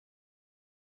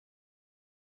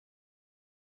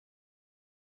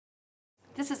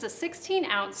This is a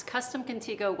 16-ounce custom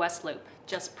Contigo West Loop.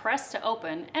 Just press to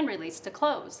open and release to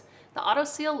close. The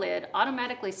Autoseal lid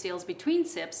automatically seals between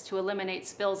sips to eliminate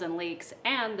spills and leaks,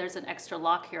 and there's an extra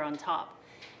lock here on top.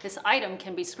 This item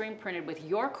can be screen printed with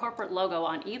your corporate logo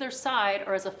on either side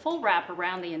or as a full wrap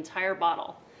around the entire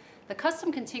bottle. The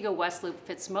custom Contigo West Loop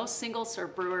fits most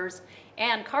single-serve brewers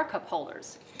and car cup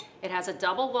holders. It has a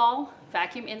double wall,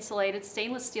 vacuum-insulated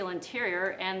stainless steel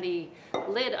interior, and the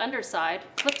lid underside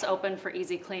flips open for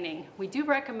easy cleaning. We do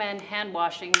recommend hand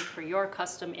washing for your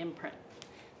custom imprint.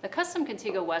 The custom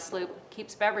Contigo West Loop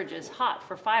keeps beverages hot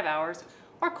for 5 hours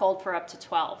or cold for up to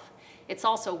 12. It's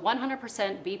also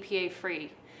 100% BPA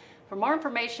free. For more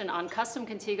information on Custom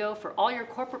Contigo for all your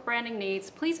corporate branding needs,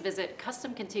 please visit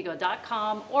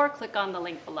customcontigo.com or click on the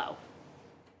link below.